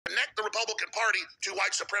the Republican Party to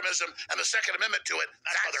white supremacism and the Second Amendment to it.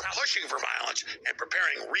 That's how they're pushing for violence and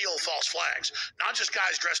preparing real false flags. Not just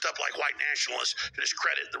guys dressed up like white nationalists to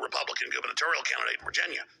discredit the Republican gubernatorial candidate in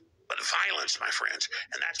Virginia, but violence, my friends.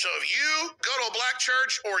 And that's so if you go to a black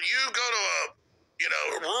church or you go to a,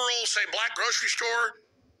 rural, say, black grocery store,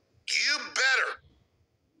 you better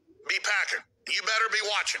be packing. You better be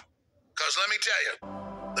watching. Because let me tell you,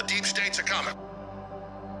 the deep states are coming.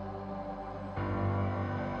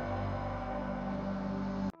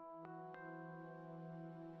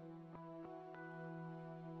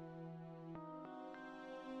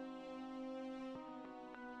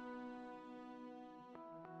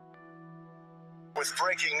 With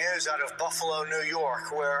breaking news out of Buffalo, New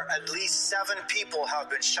York, where at least 7 people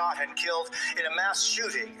have been shot and killed in a mass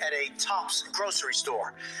shooting at a Tops grocery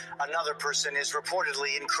store. Another person is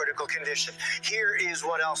reportedly in critical condition. Here is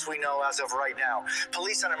what else we know as of right now.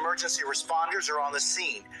 Police and emergency responders are on the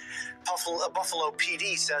scene. Buffalo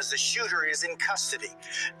PD says the shooter is in custody.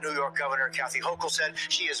 New York Governor Kathy Hochul said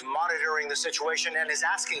she is monitoring the situation and is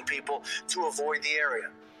asking people to avoid the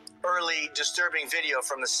area. Early disturbing video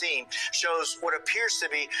from the scene shows what appears to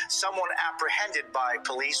be someone apprehended by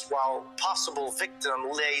police while possible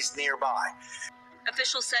victim lays nearby.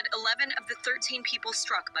 Officials said 11 of the 13 people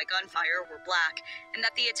struck by gunfire were black, and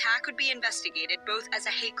that the attack would be investigated both as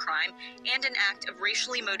a hate crime and an act of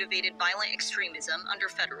racially motivated violent extremism under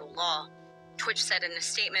federal law. Twitch said in a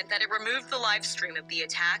statement that it removed the live stream of the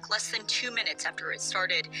attack less than 2 minutes after it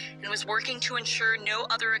started and was working to ensure no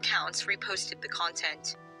other accounts reposted the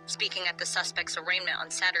content. Speaking at the suspect's arraignment on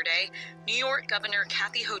Saturday, New York Governor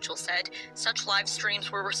Kathy Hochul said such live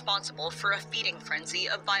streams were responsible for a feeding frenzy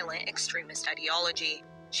of violent extremist ideology.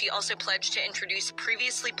 She also pledged to introduce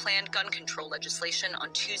previously planned gun control legislation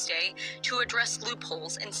on Tuesday to address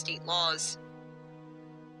loopholes in state laws.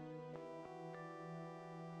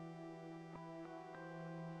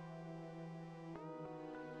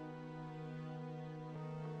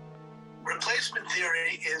 Replacement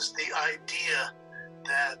theory is the idea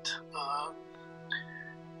that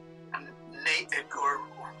or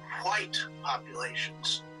white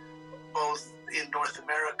populations, both in North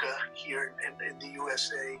America, here in the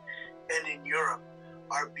USA, and in Europe,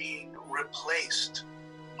 are being replaced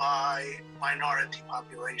by minority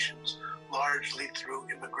populations, largely through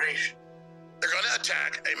immigration. They're going to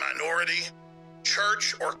attack a minority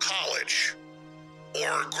church or college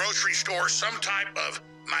or grocery store, some type of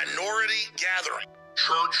minority gathering.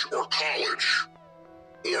 Church or college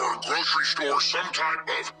or grocery store, some type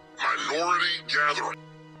of minority gathering.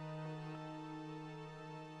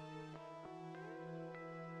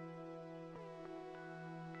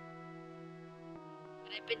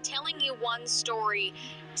 I've been telling you one story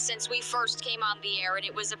since we first came on the air, and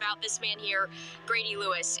it was about this man here, Grady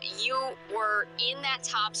Lewis. You were in that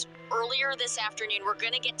Tops earlier this afternoon. We're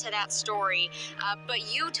going to get to that story,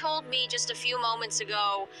 but you told me just a few moments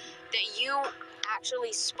ago that you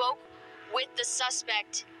actually spoke with the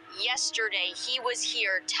suspect yesterday. He was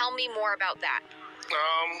here. Tell me more about that.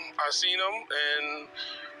 I seen him, and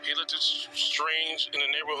he looked strange in the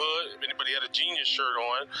neighborhood, but he had a Genius shirt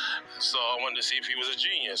on, so I wanted to see if he was a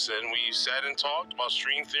genius. And we sat and talked about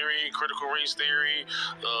string theory, critical race theory,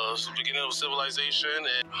 the beginning of civilization.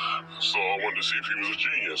 And so I wanted to see if he was a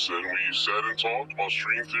genius. And we sat and talked about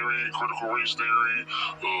string theory, critical race theory,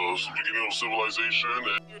 the beginning of civilization.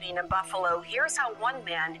 Shooting in Buffalo, here's how one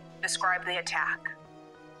man described the attack.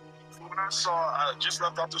 When I just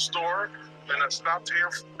left out the store, and I stopped here,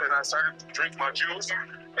 and I started to drink my juice,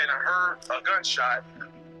 and I heard a gunshot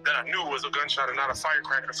that I knew was a gunshot and not a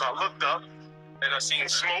firecracker. So I looked up, and I seen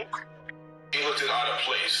smoke. He looked out of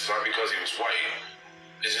place, not because he was white.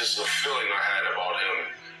 It's just a feeling I had about him,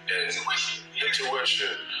 and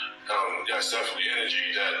intuition. That's definitely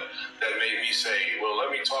energy that made me say, well,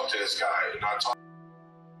 let me talk to this guy, and not talk.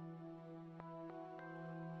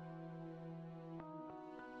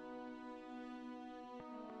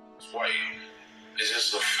 White. It's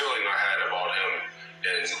just a feeling I had about him,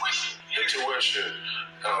 and intuition.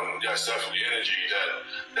 That's definitely energy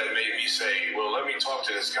that made me say, well, let me talk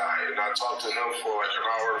to this guy, and I talked to him for like an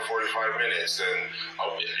hour and 45 minutes, and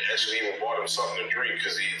I actually even bought him something to drink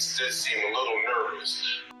because he did seem a little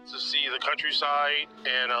nervous. To see the countryside,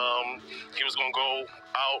 and he was gonna go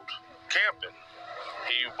out camping.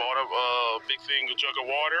 He bought a big thing, a jug of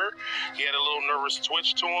water. He had a little nervous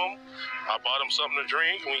twitch to him. I bought him something to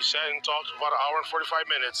drink, and we sat and talked for about an hour and 45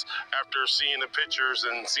 minutes after seeing the pictures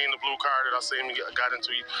and seeing the blue car that I seen him got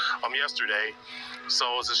into yesterday.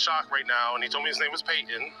 So it's a shock right now, and he told me his name was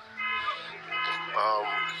Peyton.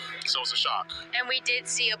 So it's a shock. And we did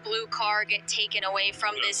see a blue car get taken away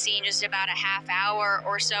from this scene just about a half hour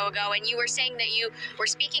or so ago. And you were saying that you were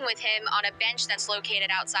speaking with him on a bench that's located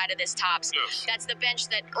outside of this Tops. Yes. That's the bench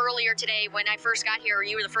that earlier today, when I first got here,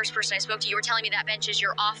 you were the first person I spoke to, you were telling me that bench is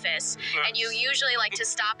your office. Yes. And you usually like to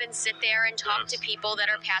stop and sit there and talk Yes. to people that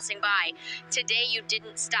are passing by. Today you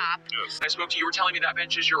didn't stop. Yes. I spoke to you, were telling me that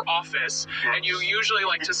bench is your office, and you usually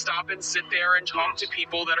like to stop and sit there and talk to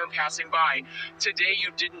people that are passing by. Today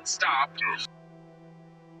you didn't stop.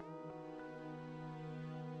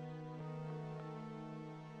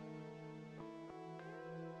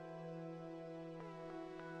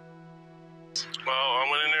 Well, I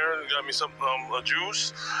went in there and got me some a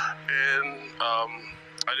juice, and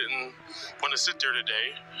I didn't want to sit there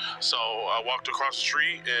today, so I walked across the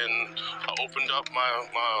street and I opened up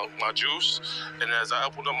my juice, and as I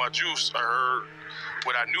opened up my juice, I heard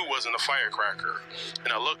what I knew wasn't a firecracker,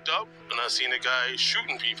 and I looked up and I seen a guy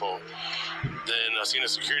shooting people. Then I seen a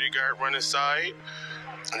security guard run inside,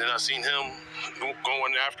 and then I seen him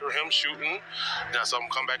going after him, shooting. Then I saw him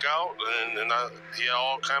come back out, and then he had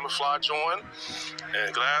all kind of camouflage on,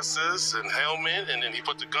 and glasses and helmet, and then he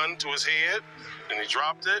put the gun to his head, and he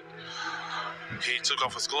dropped it. He took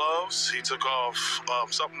off his gloves. He took off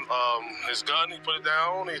his gun. He put it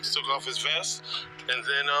down. He took off his vest, and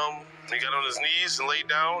then he got on his knees and laid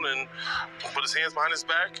down and put his hands behind his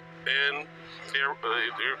back, and they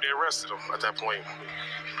arrested him at that point.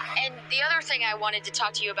 And the other thing I wanted to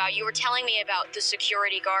talk to you about, you were telling me about the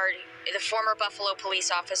security guard, the former Buffalo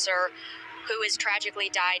police officer who has tragically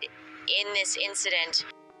died in this incident.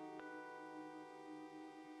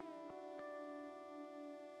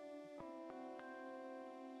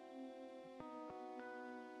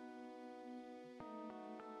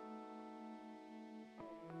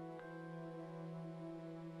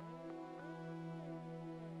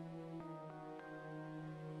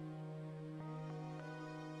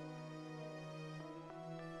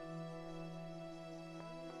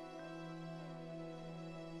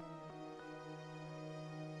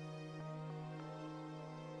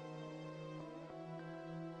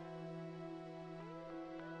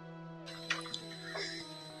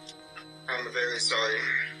 I'm very sorry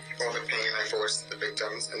for all the pain I forced the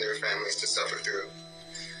victims and their families to suffer through.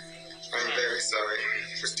 I'm very sorry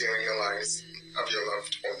for stealing the lives of your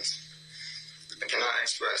loved ones. I cannot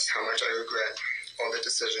express how much I regret all the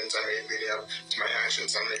decisions I made leading up to my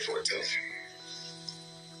actions on May 14th.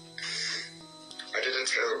 I did a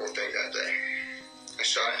terrible thing that day. I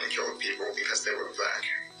shot and killed people because they were black.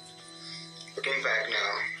 Looking back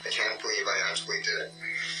now, I can't believe I actually did it.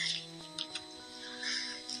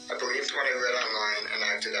 I believed what I read online and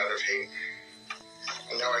acted out of hate.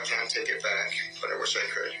 I know I can't take it back, but I wish I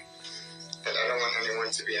could. And I don't want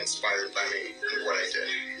anyone to be inspired by me and what I did.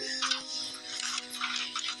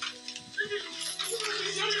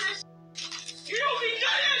 You don't need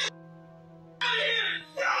that! Out of here!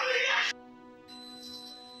 Get out of here!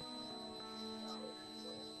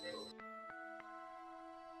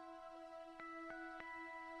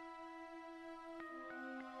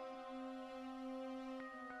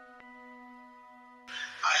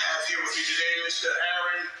 I have here with me today Mr.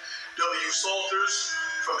 Aaron W. Salters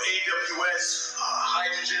from AWS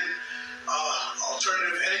Hydrogen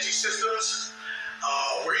Alternative Energy Systems.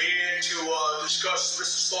 We're here to discuss Mr.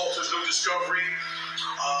 Salters' new discovery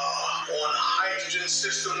on hydrogen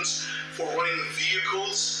systems for running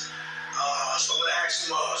vehicles. So I'm going to ask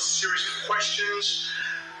him a series of questions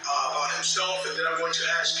about himself, and then I'm going to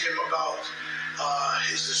ask him about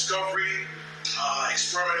his discovery,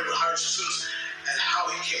 experimenting with hydrogen systems, and how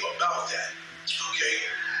he came about that. Okay.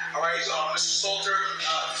 All right, Mr. Salter,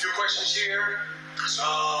 a few questions here.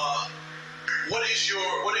 What is your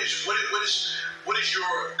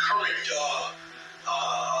current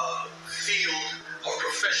field of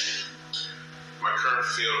profession? My current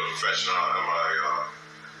field of profession, I'm a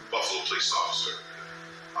Buffalo police officer.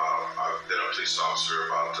 I've been a police officer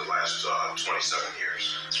about the last 27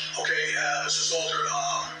 years. Okay, Mr. Salter,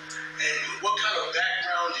 and what kind of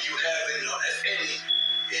background do you have in, if any,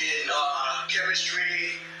 in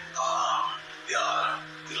chemistry,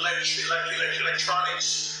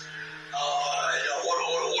 electronics, and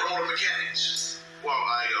automotive mechanics? Well,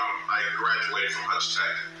 I graduated from Hutch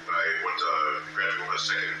Tech. I graduated from Hutch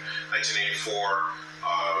Tech in 1984.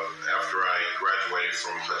 After I graduated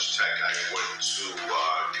from Hutch Tech, I went to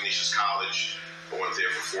Canisius College. I went there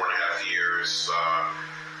for 4.5 years.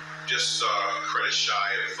 Just credit shy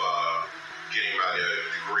of getting my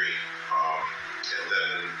degree. And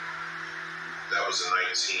then that was in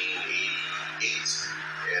 1988.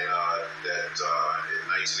 And in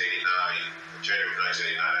 1989, January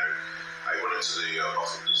 1989, I I went into the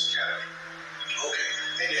Buffalo Police Academy. Okay.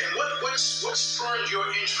 And then what spurred your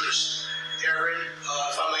interest, Aaron,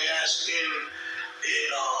 if I may ask, in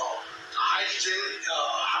hydrogen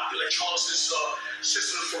electrolysis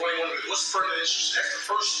systems for anyone? What spurred that interest?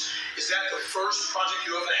 Is that the first project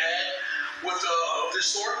you ever had with of this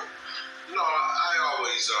sort? No, I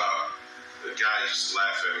always, the guy used to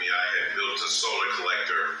laugh at me. I had built a solar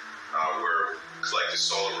collector where we collected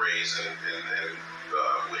solar rays and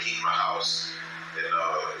would heat my house. And a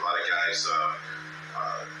lot of guys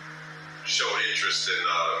showed interest in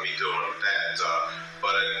me doing that.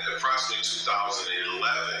 But in approximately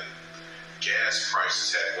 2011, gas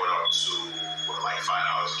prices had went up to like $5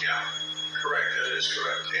 a gallon. Correct, that is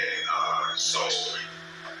correct. And so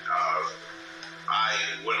I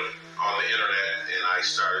went on the internet and I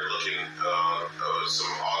started looking at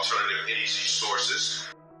some alternative energy sources.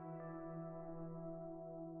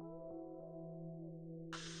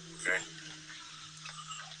 Okay.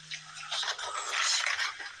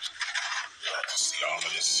 Glad to see all of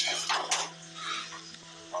this.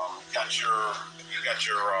 You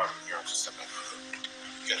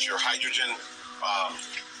got your hydrogen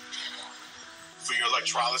for your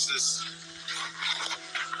electrolysis.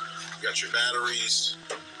 You got your batteries,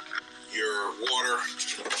 your water.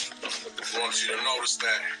 I want you to notice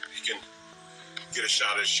that you can get a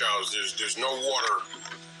shot of the showers. There's no water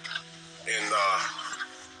in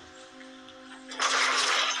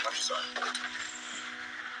I'm sorry.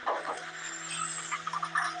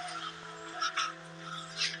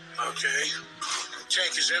 Okay,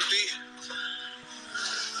 tank is empty.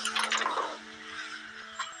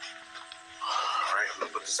 All right, I'm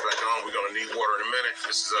gonna put this back on. We're gonna need water in a minute.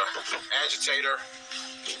 This is a agitator.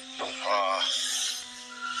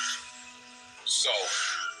 So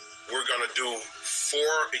we're gonna do 4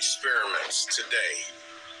 experiments today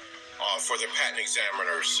for the patent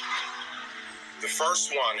examiners. The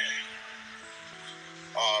first one,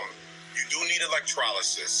 you do need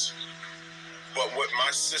electrolysis. But what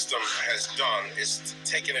my system has done is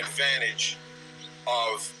taken advantage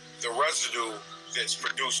of the residue that's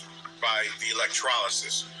produced by the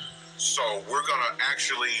electrolysis. So we're gonna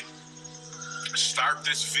actually start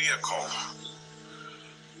this vehicle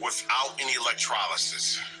without any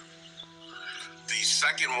electrolysis. The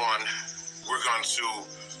second one, we're going to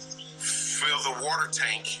fill the water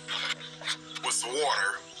tank with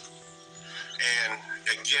water. And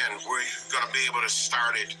again, we're gonna be able to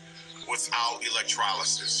start it without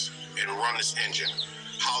electrolysis and run this engine.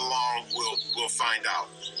 How long, we'll find out.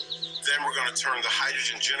 Then we're gonna turn the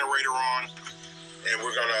hydrogen generator on and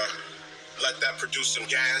we're gonna let that produce some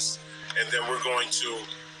gas, and then we're going to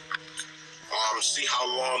see how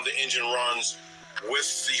long the engine runs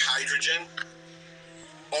with the hydrogen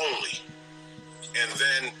only. And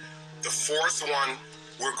then the fourth one,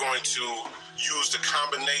 we're going to use the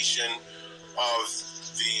combination of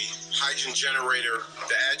the hydrogen generator,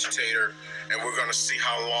 the agitator, and we're gonna see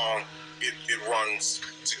how long it runs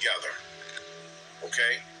together.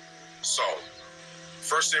 Okay? So,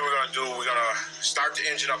 first thing we're gonna do, we're gonna start the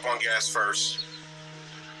engine up on gas first.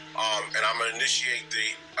 And I'm gonna initiate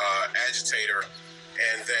the agitator,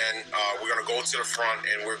 and then we're gonna go to the front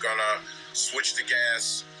and we're gonna switch the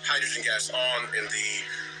gas, hydrogen gas on and the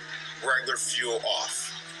regular fuel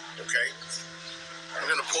off. Okay? I'm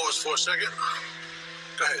gonna pause for a second.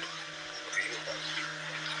 Go ahead.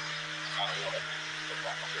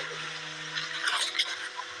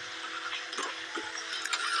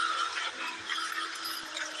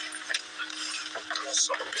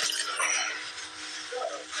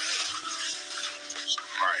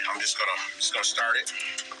 All right, I'm just gonna start it.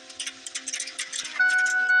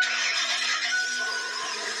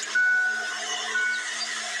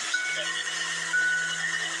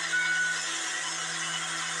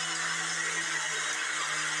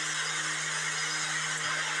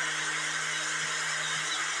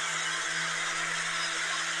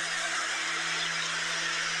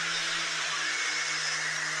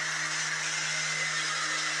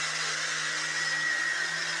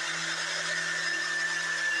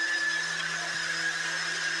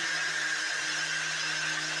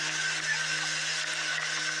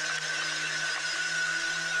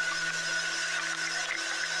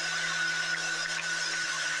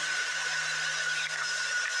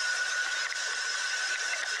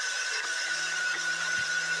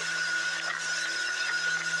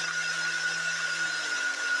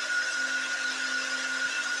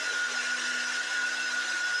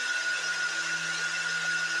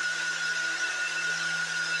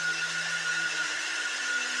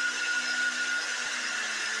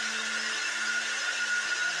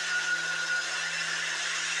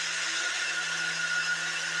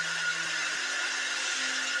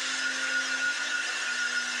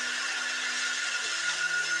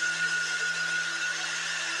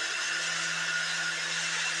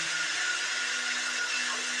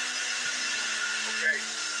 Okay.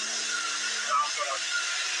 Now I'm gonna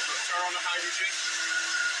turn on the hydrogen.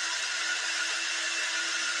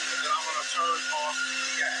 And then I'm gonna turn off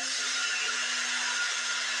the gas.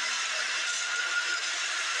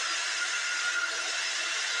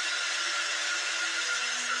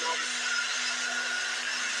 So notice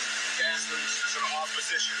the gas is in an off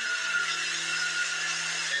position.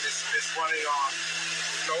 And it's running on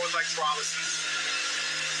no electrolysis.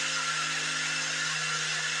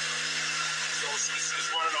 So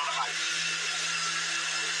it's running on a hydrogen.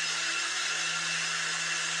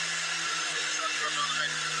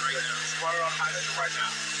 It's running on hydrogen right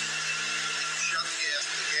now. Shut the gas.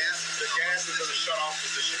 The gas is in the shut off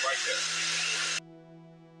position right there.